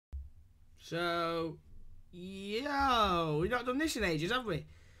So, yo, we've not done this in ages, have we?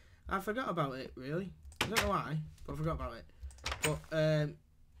 I forgot about it, really. I don't know why, but I forgot about it. But,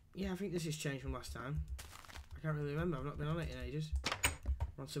 yeah, I think this has changed from last time. I can't really remember. I've not been on it in ages.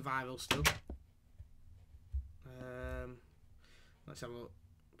 I'm on survival still. Let's have a look.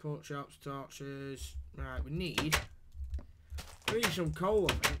 Pork chops, torches. Right, we need some coal,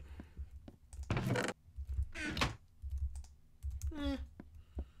 I think. I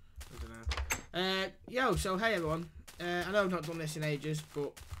don't know. Yo, so hey everyone. I know I've not done this in ages,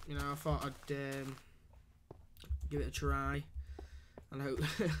 but you know, I thought I'd give it a try. I know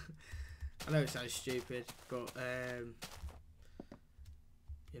I know it sounds stupid, but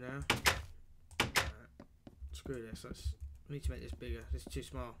you know, screw this. I need to make this bigger. This is too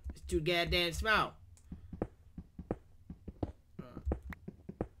small. It's too goddamn small.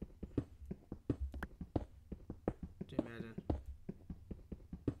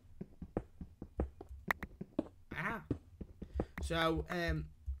 So, we're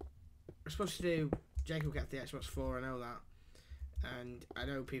supposed to do Jacob Get the Xbox 4, I know that. And I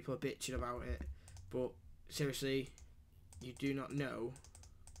know people are bitching about it, but seriously, you do not know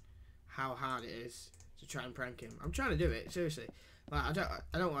how hard it is to try and prank him. I'm trying to do it, seriously. Like,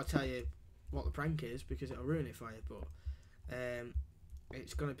 I don't want to tell you what the prank is because it'll ruin it for you, but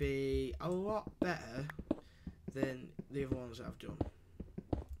it's going to be a lot better than the other ones that I've done.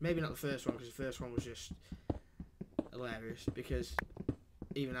 Maybe not the first one, because the first one was just hilarious, because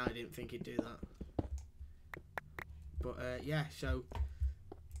even I didn't think he'd do that. But yeah, so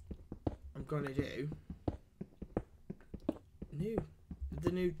I'm gonna do the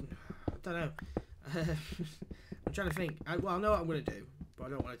new. I don't know. I'm trying to think. Well, I know what I'm gonna do, but I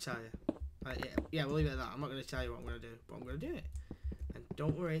don't want to tell you. Yeah, we'll leave it at that. I'm not gonna tell you what I'm gonna do, but I'm gonna do it. And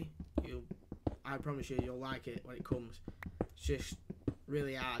don't worry, I promise you'll like it when it comes. It's just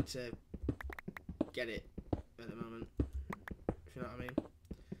really hard to get it at the moment, if you know what I mean.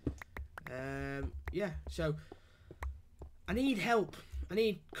 Yeah, so I need help. I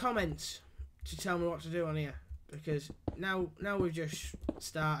need comments to tell me what to do on here, because now we've just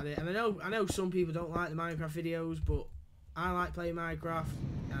started it, and I know some people don't like the Minecraft videos, but I like playing Minecraft,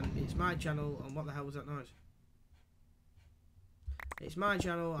 and it's my channel. And what the hell was that noise? It's my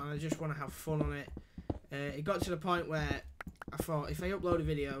channel, and I just want to have fun on it. It got to the point where I thought, if I upload a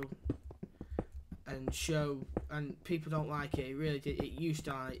video and people don't like it, it used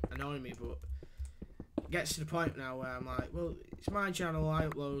to like annoy me, but it gets to the point now where I'm like, well, it's my channel, I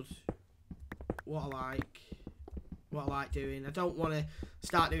upload what I like doing. I don't want to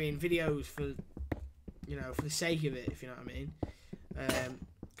start doing videos for the sake of it, if you know what I mean.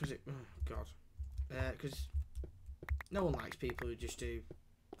 Because no one likes people who just do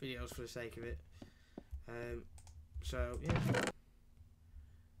videos for the sake of it. So yeah.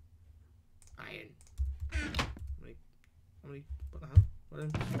 Iron. What the hell? Where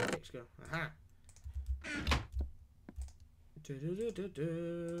did the sticks go? Aha!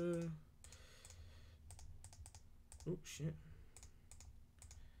 Oh shit.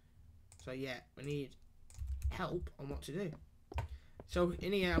 So yeah, we need help on what to do. So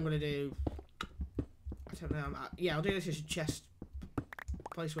in here I'm gonna do, I don't know, yeah, I'll do this as a chest,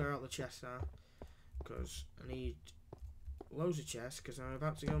 place where all the chests are, because I need loads of chests, because I'm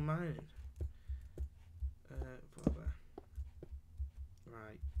about to go mining. Put that there.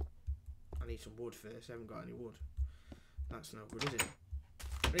 Right. I need some wood first. I haven't got any wood. That's no good, is it?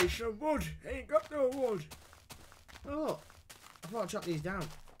 I need some wood. I ain't got no wood. Oh look. I thought I chopped these down.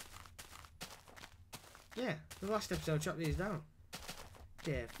 Yeah, the last episode I chopped these down.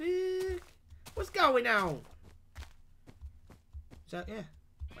 Yeah, fuck. What's going on? So yeah.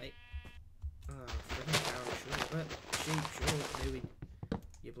 Wait. Oh, freaking cow. Sheep, shut up, mooing.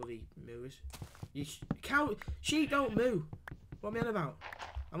 You bloody mooers. Sheep don't moo. What am I on about?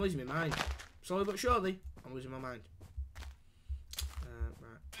 I'm losing my mind. Slowly but surely, I'm losing my mind.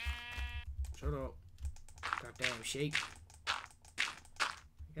 Right. Shut up. Goddamn sheep.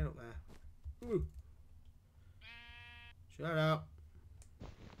 Get up there. Ooh. Shut up.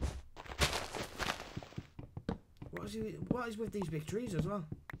 What is with these big trees as well?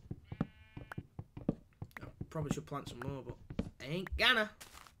 I probably should plant some more, but I ain't gonna.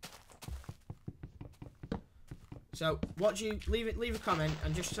 So, what do you leave a comment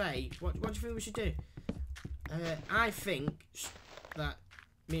and just say what do you think we should do? I think that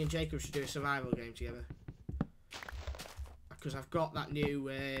me and Jacob should do a survival game together, because I've got that new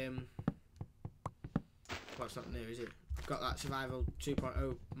well, it's not new, is it? I've got that survival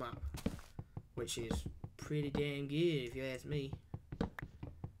 2.0 map, which is pretty damn good if you ask me.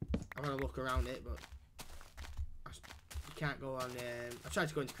 I've had a look around it, but you can't go on. I tried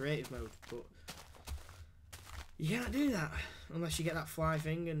to go into creative mode, but you can't do that unless you get that fly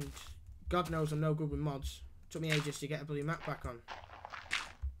thing. And God knows I'm no good with mods. Took me ages to get a bloody map pack on.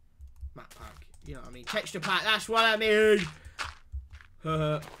 Map pack, you know what I mean? Texture pack. That's what I mean.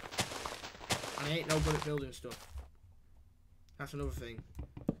 I ain't no good at building stuff. That's another thing.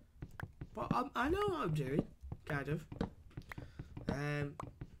 But I know what I'm doing, kind of.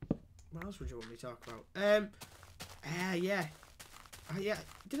 What else would you want me to talk about? Yeah. Yeah.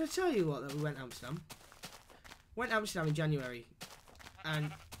 Did I tell you what that we went to Amsterdam? Went to Amsterdam in January,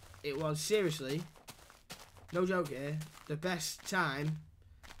 and it was seriously, no joke here, the best time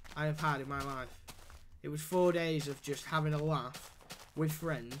I have had in my life. It was 4 days of just having a laugh with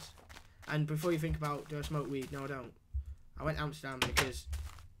friends. And before you think about, do I smoke weed? No, I don't. I went to Amsterdam because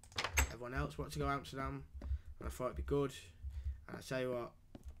everyone else wanted to go to Amsterdam, and I thought it'd be good. And I tell you what,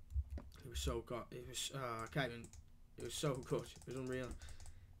 it was so good. It was, I can't even. It was so good. It was unreal.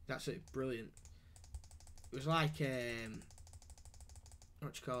 It's absolutely brilliant. It was like,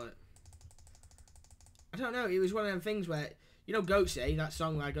 what you call it? I don't know. It was one of them things where, you know, Goat Say, that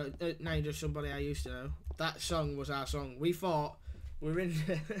song where I go, now you're just somebody I used to know. That song was our song. We thought we were in.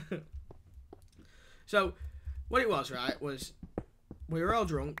 So, what it was, right, was we were all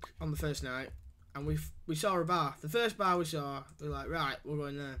drunk on the first night, and we saw a bar. The first bar we saw, we were like, right, we're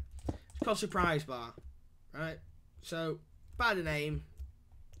going there. It's called Surprise Bar, right? So, by the name,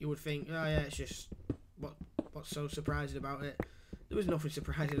 you would think, oh yeah, it's just, what's so surprising about it? There was nothing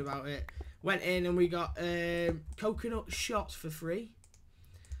surprising about it. Went in and we got coconut shots for free.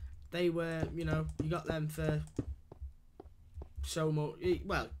 They were, you know, you got them for so much.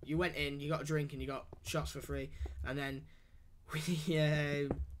 Well, you went in, you got a drink, and you got shots for free. And then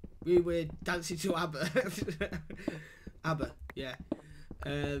we were dancing to ABBA. ABBA, yeah.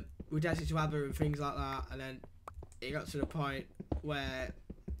 We were dancing to ABBA and things like that. And then it got to the point where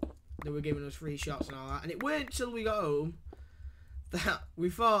they were giving us free shots and all that. And it weren't until we got home that we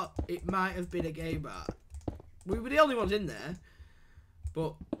thought it might have been a gay bar. We were the only ones in there,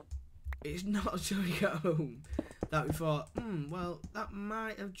 but it's not until we got home that we thought, well, that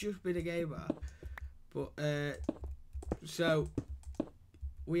might have just been a gay bar. But, so,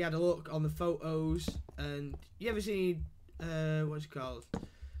 we had a look on the photos, and you ever seen, what's it called?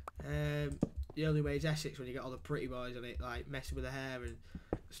 The Only Way is Essex, when you get all the pretty boys on it, like, messing with the hair and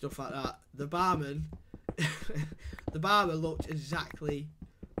stuff like that. The barman, the barber looked exactly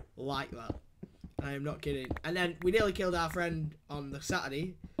like that. I am not kidding. And then we nearly killed our friend on the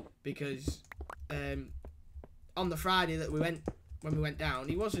Saturday because on the Friday that when we went down,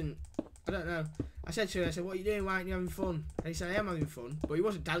 he wasn't, I don't know. I said to him, I said, what are you doing? Why aren't you having fun? And he said, I am having fun. But he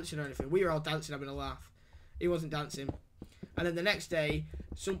wasn't dancing or anything. We were all dancing, having a laugh. He wasn't dancing. And then the next day,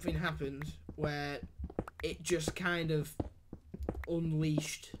 something happened where it just kind of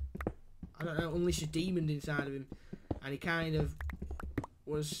unleashed, I don't know, unleashed a demon inside of him. And he kind of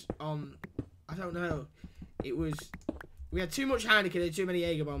was on, I don't know, it was, we had too much Heineken and too many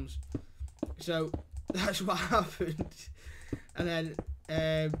Jaeger bombs. So that's what happened. And then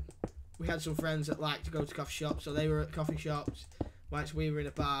we had some friends that liked to go to coffee shops, so they were at coffee shops whilst we were in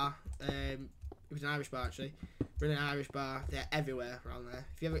a bar. It was an Irish bar, actually. We're in an Irish bar. They're everywhere around there.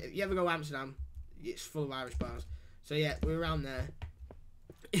 If you ever go to Amsterdam, it's full of Irish bars. So yeah, we were around there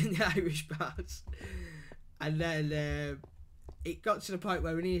in the Irish bars. And then it got to the point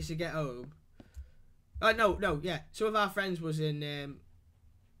where we needed to get home. Yeah. Some of our friends was in,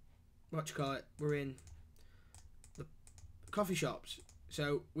 we're in the coffee shops.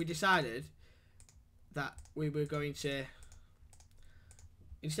 So we decided that we were going to,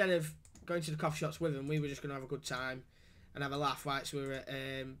 instead of going to the coffee shops with them, we were just going to have a good time and have a laugh whilst we were at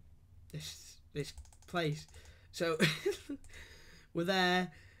this place. So we're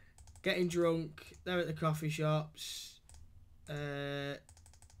there, getting drunk. They're at the coffee shops. This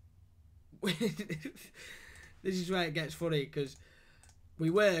is where it gets funny, because we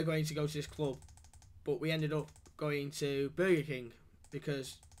were going to go to this club, but we ended up going to Burger King,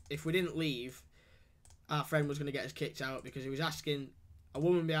 because if we didn't leave, our friend was going to get us kicked out, because he was asking a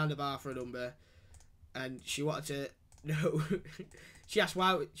woman behind the bar for a number, and she wanted to know. She asked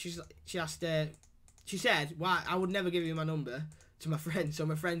why. She said, why I would never give you my number to my friend. So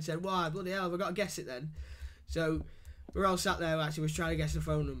my friend said, why, bloody hell, have I got to guess it then? So we're all sat there actually was trying to guess the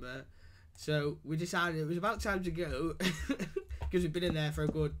phone number. So we decided it was about time to go, because we've been in there for a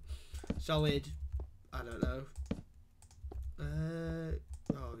good solid, I don't know, it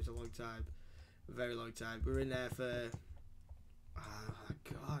was a long time, a very long time. We were in there for, oh my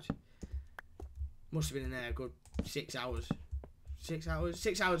god, must have been in there a good 6 hours. 6 hours?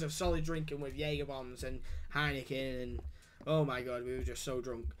 6 hours of solid drinking with Jaeger bombs and Heineken and Oh my god, we were just so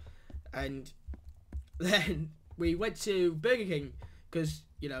drunk. And then we went to Burger King because,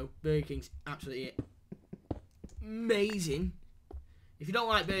 you know, Burger King's absolutely amazing. If you don't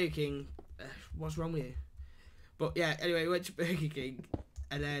like Burger King, what's wrong with you? But yeah, anyway, we went to Burger King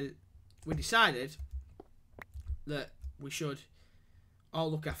and then we decided that we should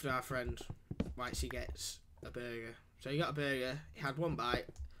all look after our friend whilst he gets a burger. So he got a burger, he had one bite,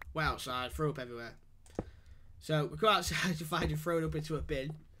 went outside, threw up everywhere. So we go outside to find him thrown up into a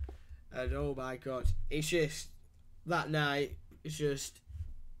bin. And oh my god, it's just, that night, it's just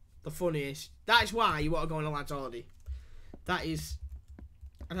the funniest. That is why you want to go on a lad's holiday. That is,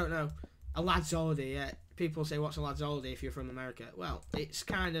 I don't know, a lad's holiday, yeah. People say, what's a lad's holiday if you're from America? Well, it's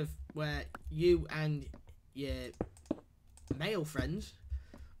kind of where you and your male friends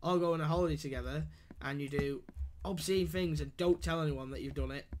all go on a holiday together and you do obscene things and don't tell anyone that you've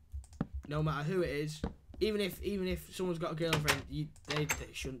done it, no matter who it is. Even if someone's got a girlfriend, they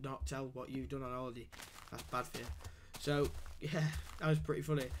should not tell what you've done on holiday. That's bad for you. So yeah, that was pretty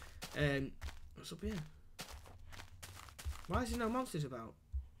funny. What's up here? Why is there no monsters about?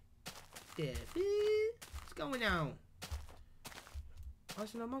 Yeah, what's going on? Why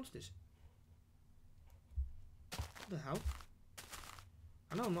is there no monsters? What the hell?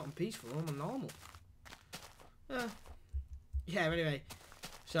 I know I'm not on peaceful, I'm on normal. Yeah, anyway.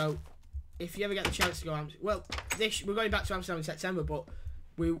 So, if you ever get the chance to go well, we're going back to Amsterdam in September, but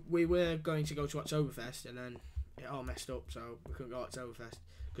we were going to go to Oktoberfest, and then it all messed up, so we couldn't go to Oktoberfest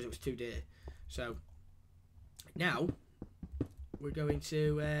because it was too dear. So, now, we're going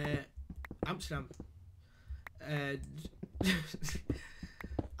to Amsterdam. And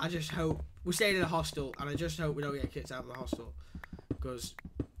I just hope we're staying in a hostel, and I just hope we don't get kicked out of the hostel because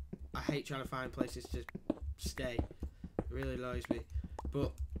I hate trying to find places to stay. It really annoys me.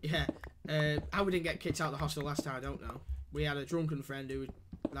 But yeah, how we didn't get kicked out of the hostel last time, I don't know. We had a drunken friend who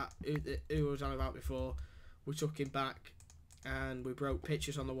was on about before. We took him back, and we broke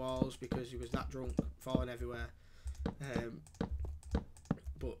pictures on the walls because he was that drunk, falling everywhere.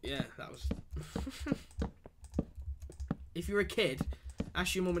 But yeah, that was. If you're a kid,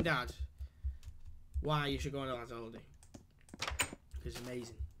 ask your mum and dad why you should go on a lad's holiday. It's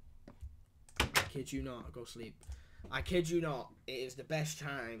amazing. I kid you not. Go sleep. I kid you not. It is the best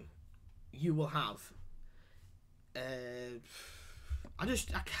time you will have. I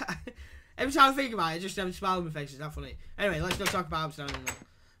can't. Every time I think about it, I just have a smile on my face. Is that funny? Anyway, let's not talk about Amsterdam anymore.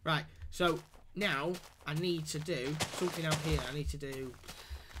 Right. So now I need to do something out here. I need to do.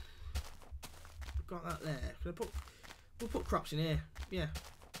 I've got that there. Can I put? We'll put crops in here. Yeah.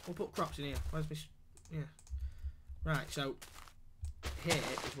 We'll put crops in here. Where's my? Yeah. Right. So here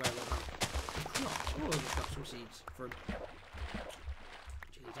is where we'll have the crops. Oh, we've got some seeds from.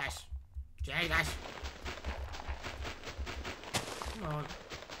 Jesus. Jesus. Come on.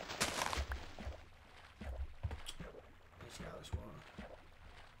 Let's get out of this water.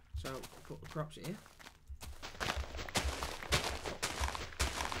 So we'll put the crops in here.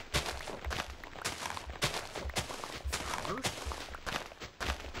 Flowers.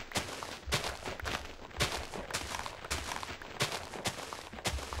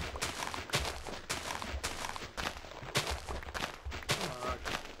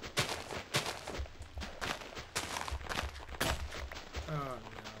 Oh no.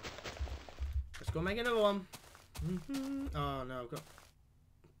 Let's go make another one. Oh no, I've got.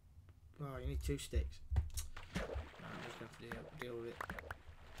 Oh, you need 2 sticks. No, I'm just going to have to deal with it.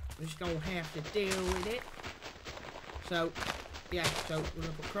 I'm just going to have to deal with it. So, yeah, so we're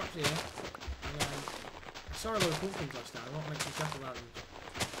going to put crops here. And then, I saw a lot of pumpkins last time. I won't make some jack about them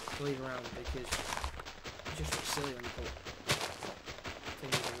to leave around because it just looks silly when you put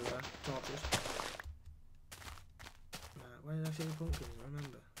things everywhere. Torches. Right, where did I see the pumpkins? I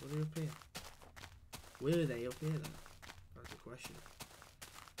remember. Were they up here? Were they up here then? That's the question.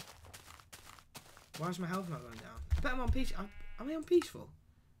 Why is my health not going down? I bet I'm on peaceful. Am I on peaceful?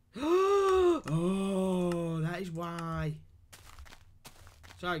 Oh, that is why.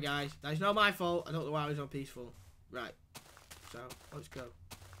 Sorry guys, that is not my fault. I don't know why I was on peaceful. Right, so let's go.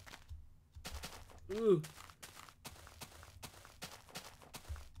 Ooh.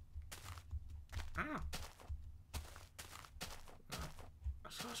 Ah. Right. I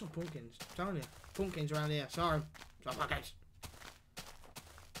saw some pumpkins. I'm telling you, pumpkins around here. Saw them. Saw pumpkins.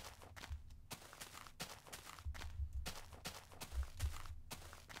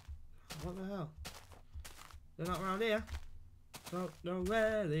 What the hell? They're not around here. Don't know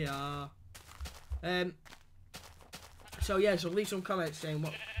where they are. So yeah, so leave some comments saying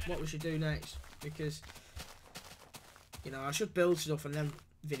what we should do next, because you know I should build stuff and then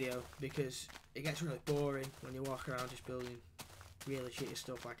video, because it gets really boring when you walk around just building really shitty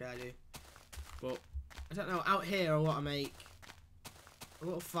stuff like I do. But I don't know, out here I want to make a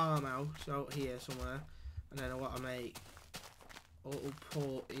little farmhouse out here somewhere, and then I want to make a little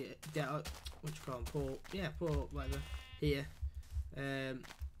port, yeah, what you call them, port, yeah, port, whatever, here,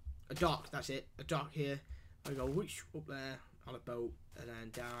 a dock, that's it, a dock here. I go whoosh up there on a boat and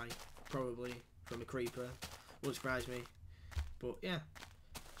then die, probably from a creeper, wouldn't surprise me. But yeah,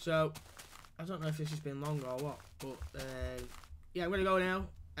 so I don't know if this has been long or what, but yeah, I'm gonna go now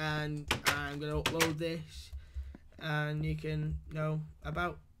and I'm gonna upload this and you can know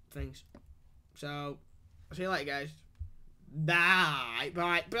about things. So I'll see you later, guys. Bye,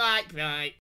 bye, bye, bye.